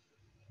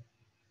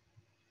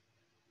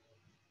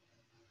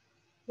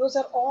 Those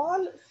are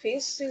all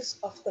faces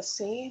of the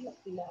same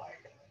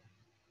Lord.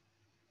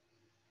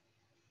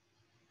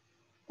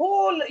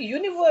 Whole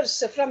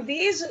universe, from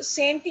these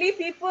saintly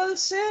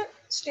people's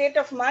state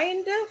of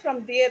mind,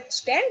 from their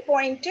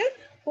standpoint,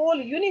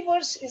 whole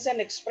universe is an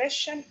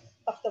expression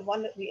of the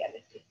one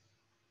reality.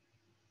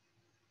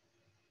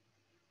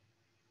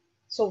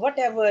 So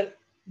whatever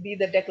be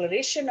the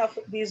declaration of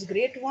these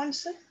great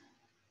ones,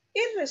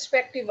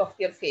 irrespective of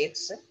their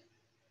faiths,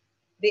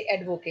 they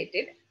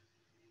advocated,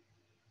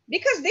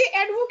 because they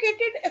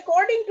advocated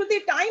according to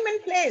the time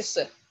and place.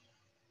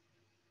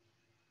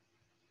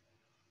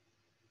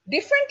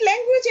 Different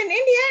language in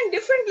India and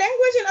different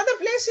language in other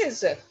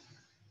places.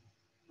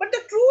 But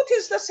the truth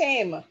is the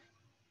same.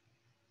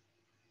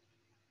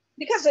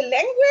 Because the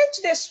language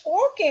they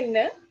spoke in,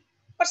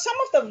 or some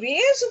of the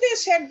ways they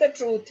said the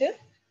truth,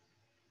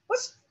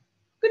 was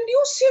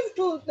conducive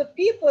to the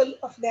people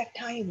of that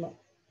time.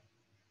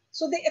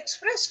 So they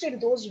expressed in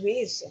those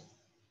ways,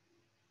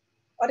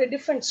 or a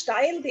different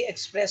style they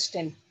expressed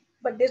in,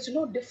 but there's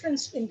no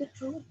difference in the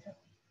truth.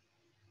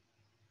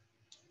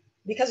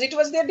 Because it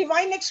was their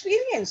divine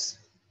experience.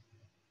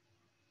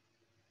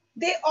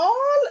 They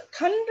all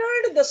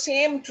thundered the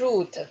same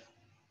truth,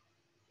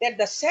 that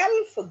the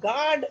self,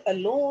 God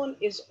alone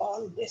is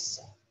all this.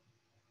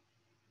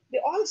 They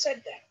all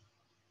said that.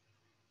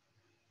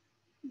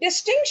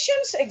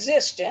 Distinctions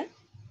exist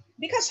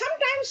because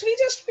sometimes we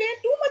just pay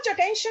too much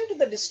attention to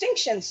the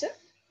distinctions.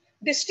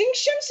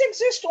 Distinctions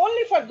exist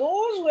only for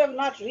those who have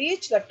not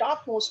reached the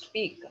topmost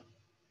peak.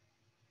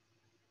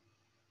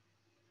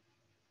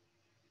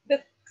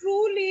 The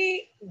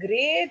truly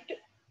great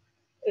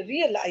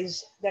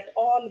realize that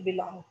all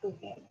belong to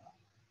Him.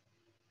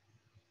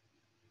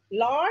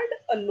 Lord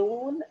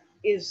alone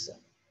is.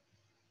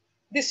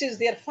 This is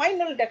their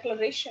final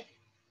declaration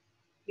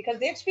because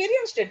they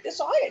experienced it, they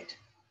saw it.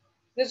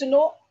 There's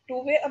no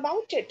two way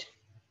about it.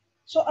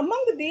 So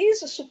among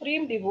these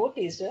supreme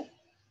devotees,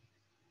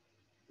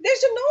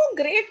 there's no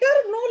greater,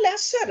 no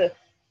lesser.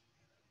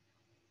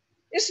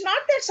 It's not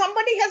that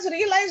somebody has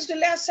realized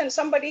less and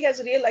somebody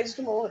has realized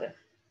more.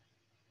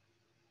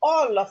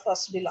 All of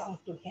us belong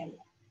to Him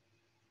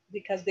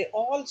because they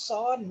all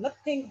saw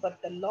nothing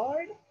but the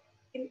Lord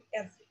in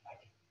everybody.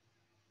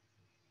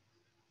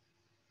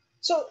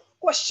 So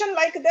question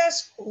like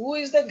this, who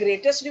is the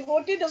greatest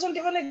devotee, doesn't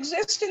even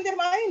exist in their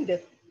mind.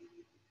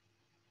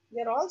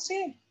 They're all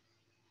same.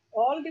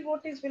 All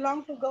devotees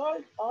belong to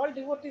God. All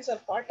devotees are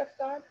part of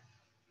God.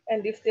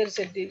 And if there's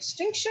a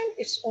distinction,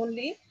 it's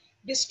only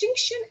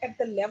distinction at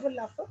the level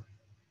of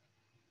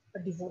a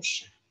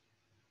devotion.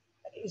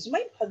 Is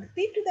my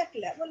bhakti to that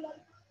level? Or not?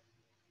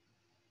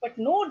 But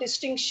no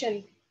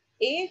distinction,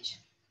 age,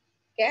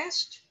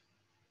 caste,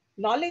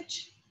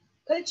 knowledge,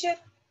 culture,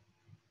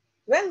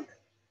 wealth,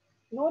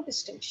 no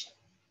distinction.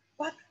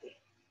 Bhakti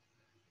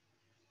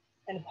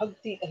and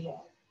bhakti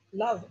alone,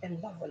 love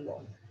and love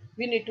alone.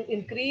 We need to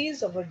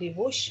increase our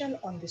devotion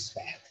on this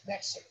path.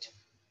 That's it.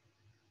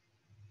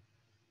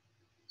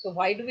 So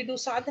why do we do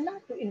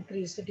sadhana? To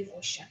increase the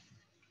devotion.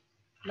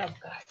 Love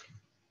God.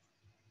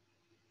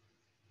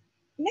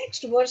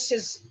 Next verse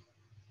is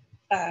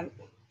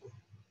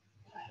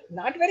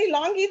not very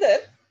long either.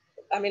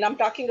 I mean, I'm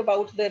talking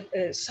about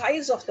the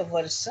size of the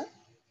verse,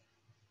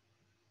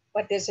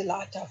 but there's a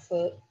lot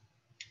of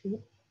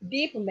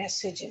deep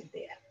message in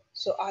there.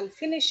 So I'll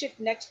finish it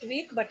next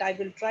week, but I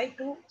will try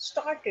to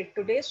start it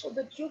today so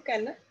that you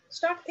can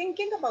start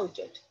thinking about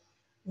it.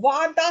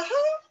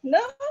 Vadaha na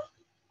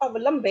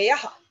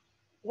avalambeyaha.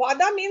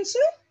 Vada means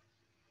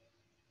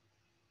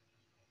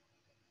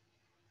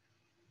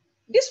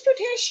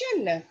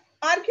disputation,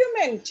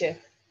 argument.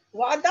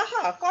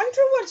 Vadaha,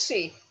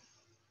 controversy.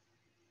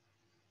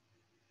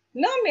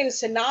 Na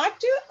means not,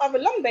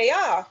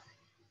 avalambeya,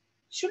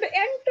 should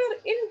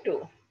enter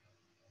into.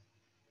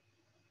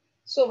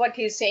 So what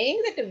he's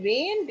saying that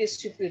vain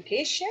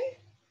disputation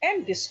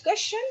and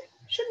discussion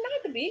should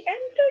not be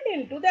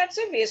entered into. That's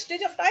a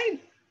wastage of time.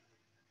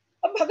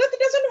 A Bhagat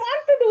doesn't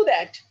want to do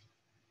that.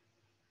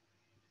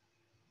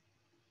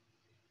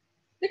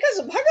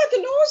 Because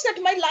Bhagat knows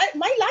that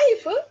my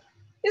life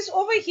is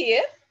over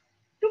here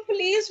to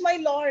please my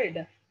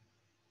Lord.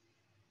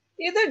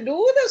 Either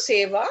do the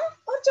seva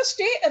or just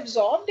stay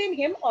absorbed in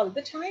Him all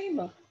the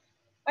time.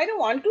 I don't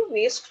want to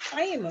waste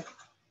time.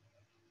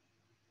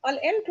 I'll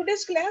end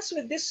today's class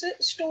with this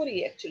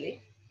story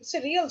actually. It's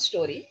a real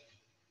story.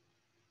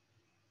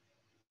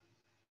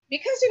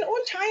 Because in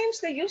old times,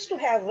 they used to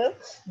have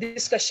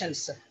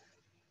discussions.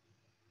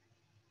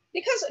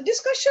 Because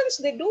discussions,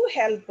 they do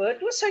help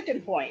to a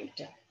certain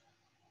point.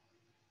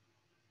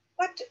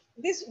 But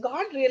this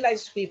God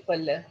realized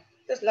people,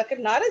 just like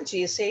Narada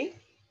ji is saying,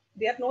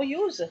 they are no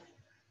use.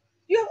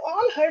 You have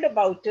all heard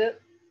about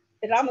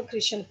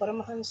Ramakrishna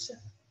Paramahansa.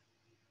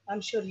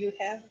 I'm sure you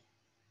have.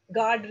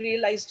 God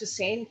realized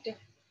saint.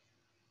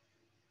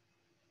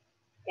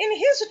 In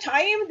his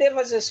time, there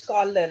was a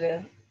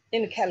scholar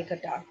in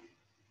Calcutta,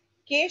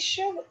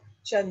 Keshav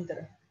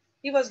Chandra.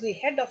 He was the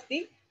head of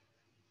the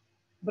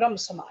Brahm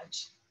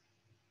Samaj.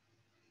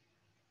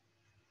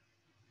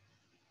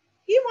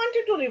 He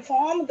wanted to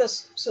reform the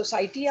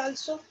society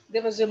also.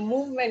 There was a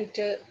movement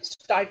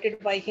started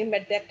by him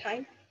at that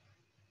time.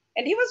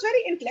 And he was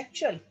very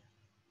intellectual.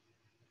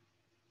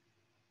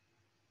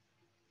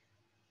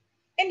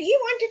 And he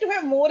wanted to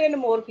have more and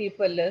more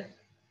people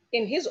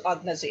in his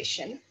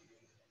organization.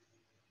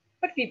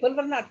 But people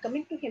were not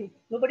coming to him.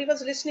 Nobody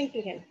was listening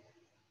to him.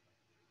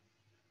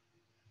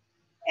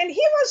 And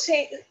he was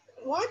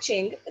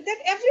watching that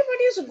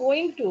everybody is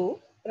going to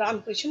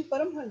Ramakrishna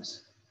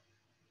Paramhans.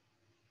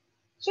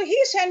 So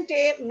he sent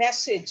a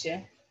message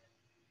to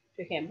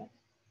him.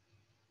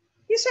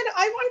 He said,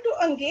 I want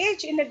to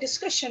engage in a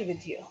discussion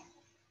with you.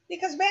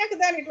 Because back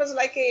then it was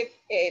like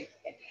a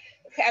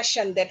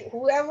fashion that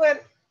whoever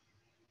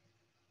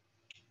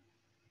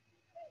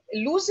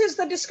loses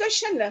the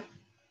discussion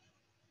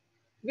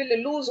will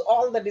lose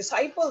all the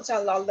disciples,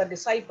 and all the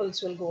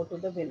disciples will go to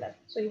the winner.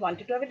 So he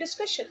wanted to have a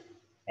discussion.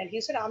 And he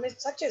said, I'm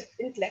such an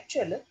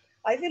intellectual,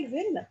 I will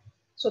win.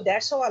 So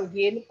that's how I'll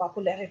gain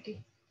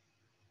popularity.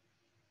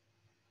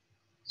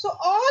 So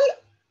all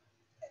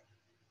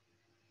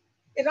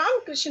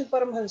Ramakrishna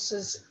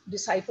Paramahansa's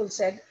disciples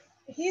said,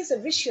 he is a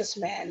vicious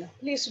man.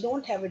 Please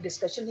don't have a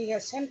discussion. He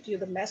has sent you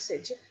the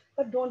message,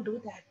 but don't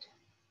do that.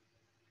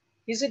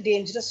 He's a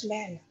dangerous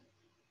man.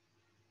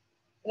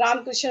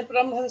 Ramakrishna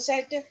Paramahansa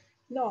said,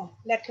 no,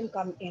 let him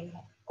come in.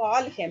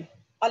 Call him.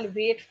 I'll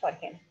wait for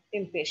him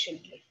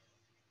impatiently.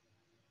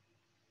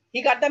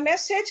 He got the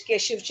message.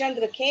 Keshav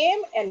Chandra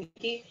came and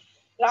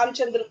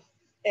Ramchandra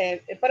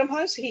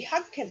Paramahansa, he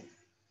hugged him.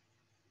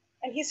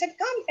 And he said,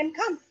 come and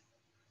come.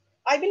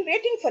 I've been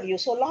waiting for you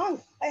so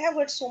long. I have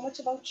heard so much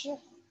about you.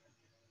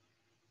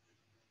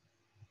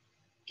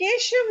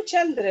 Keshav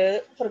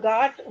Chandra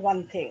forgot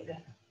one thing,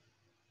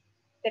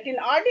 that in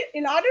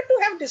order to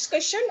have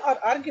discussion or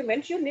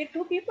argument, you need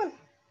two people.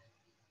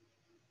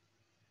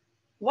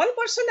 One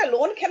person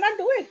alone cannot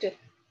do it.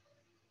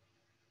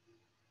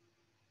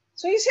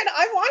 So he said,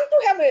 I want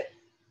to have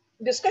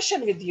a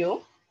discussion with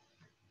you.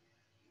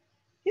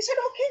 He said,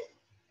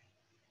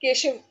 okay.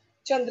 Keshav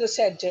Chandra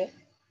said,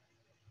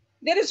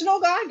 there is no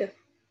God.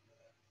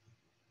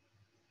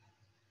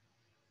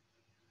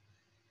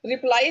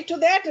 Reply to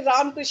that,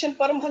 Ramakrishna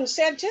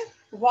Paramhansa said,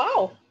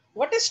 wow,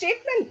 what a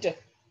statement.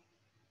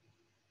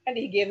 And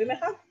he gave him a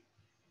hug.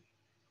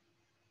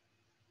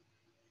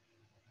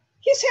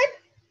 He said,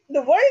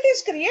 the world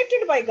is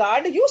created by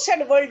God. You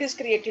said world is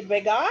created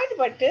by God,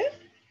 but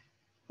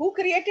who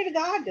created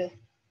God?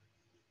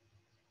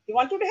 He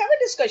wanted to have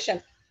a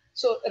discussion.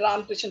 So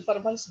Ramakrishna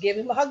Paramhansa gave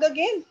him a hug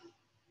again.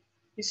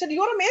 He said,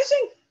 you're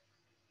amazing.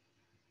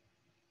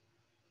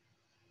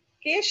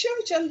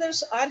 Keshav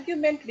Chandra's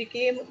argument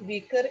became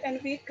weaker and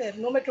weaker.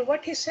 No matter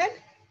what he said,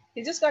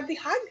 he just got the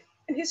hug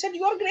and he said,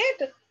 you're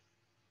great.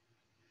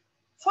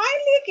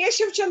 Finally,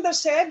 Keshav Chandra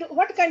said,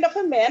 what kind of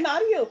a man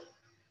are you?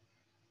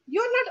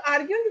 You're not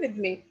arguing with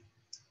me.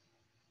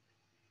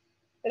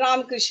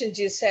 Ramakrishna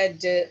ji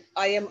said,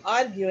 I am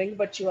arguing,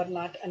 but you are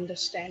not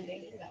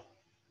understanding.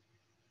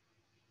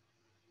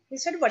 He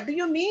said, what do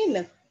you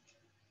mean?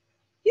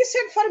 He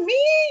said, for me,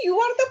 you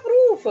are the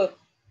proof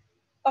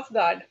of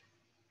God.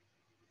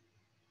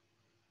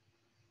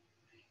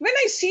 When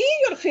I see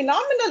your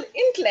phenomenal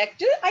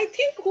intellect, I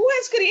think, who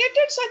has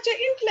created such an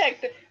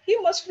intellect? He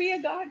must be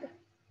a God.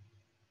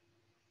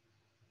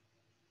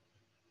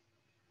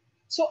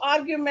 So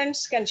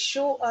arguments can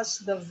show us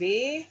the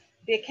way,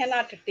 they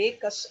cannot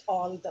take us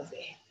all the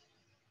way.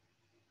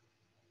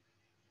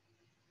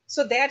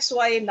 So that's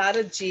why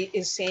Narada ji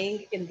is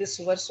saying in this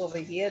verse over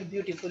here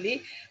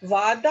beautifully,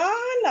 Vada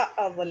na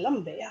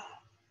avalambaya.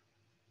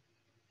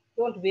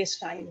 Don't waste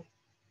time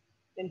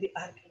in the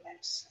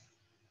arguments.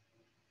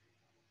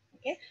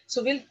 Okay,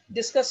 so we'll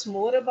discuss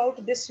more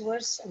about this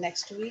verse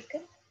next week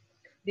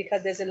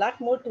because there's a lot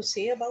more to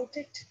say about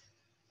it.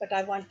 But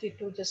I wanted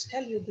to just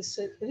tell you this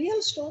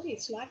real story.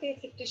 It's not a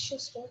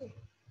fictitious story.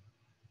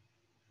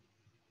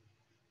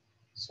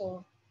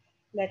 So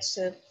let's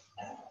do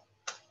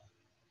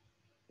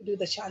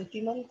the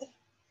Shanti mantra.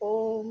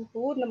 Om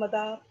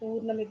Purnamada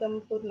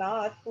Purnamidam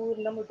Purnat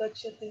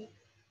Purnamudachyate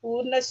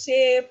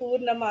Purnasya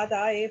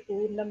Purnamadaye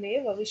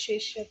Purnameva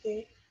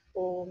Visheshyate.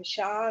 Om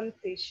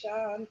Shanti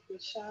Shanti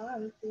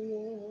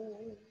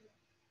Shanti.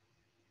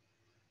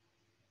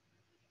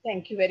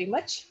 Thank you very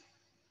much.